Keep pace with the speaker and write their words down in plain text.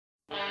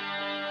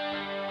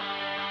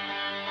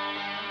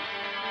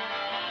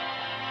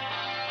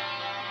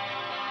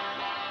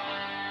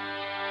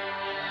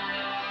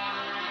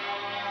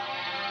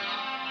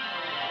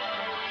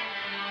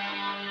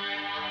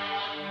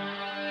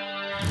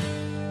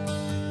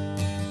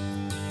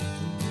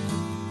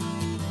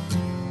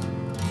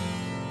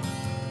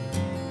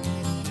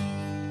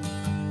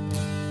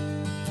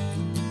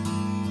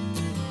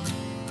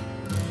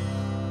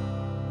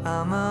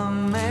I'm a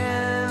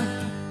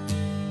man,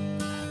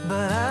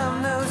 but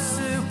I'm no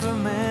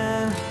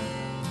Superman.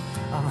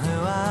 I'm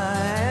who I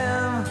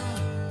am,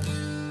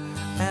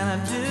 and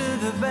I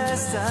do the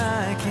best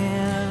I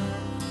can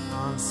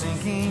on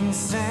sinking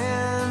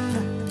sand.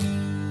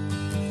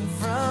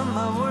 From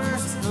my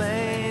worst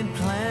laid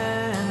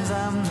plans,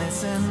 I'm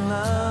missing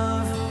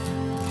love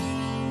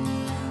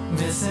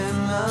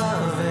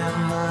in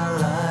my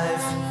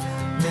life,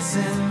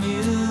 missing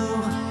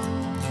you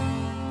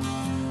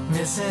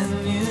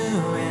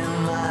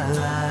in my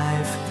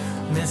life,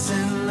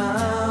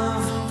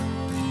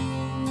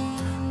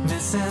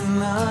 missing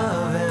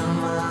love in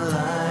my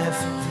life,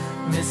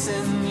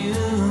 missing you.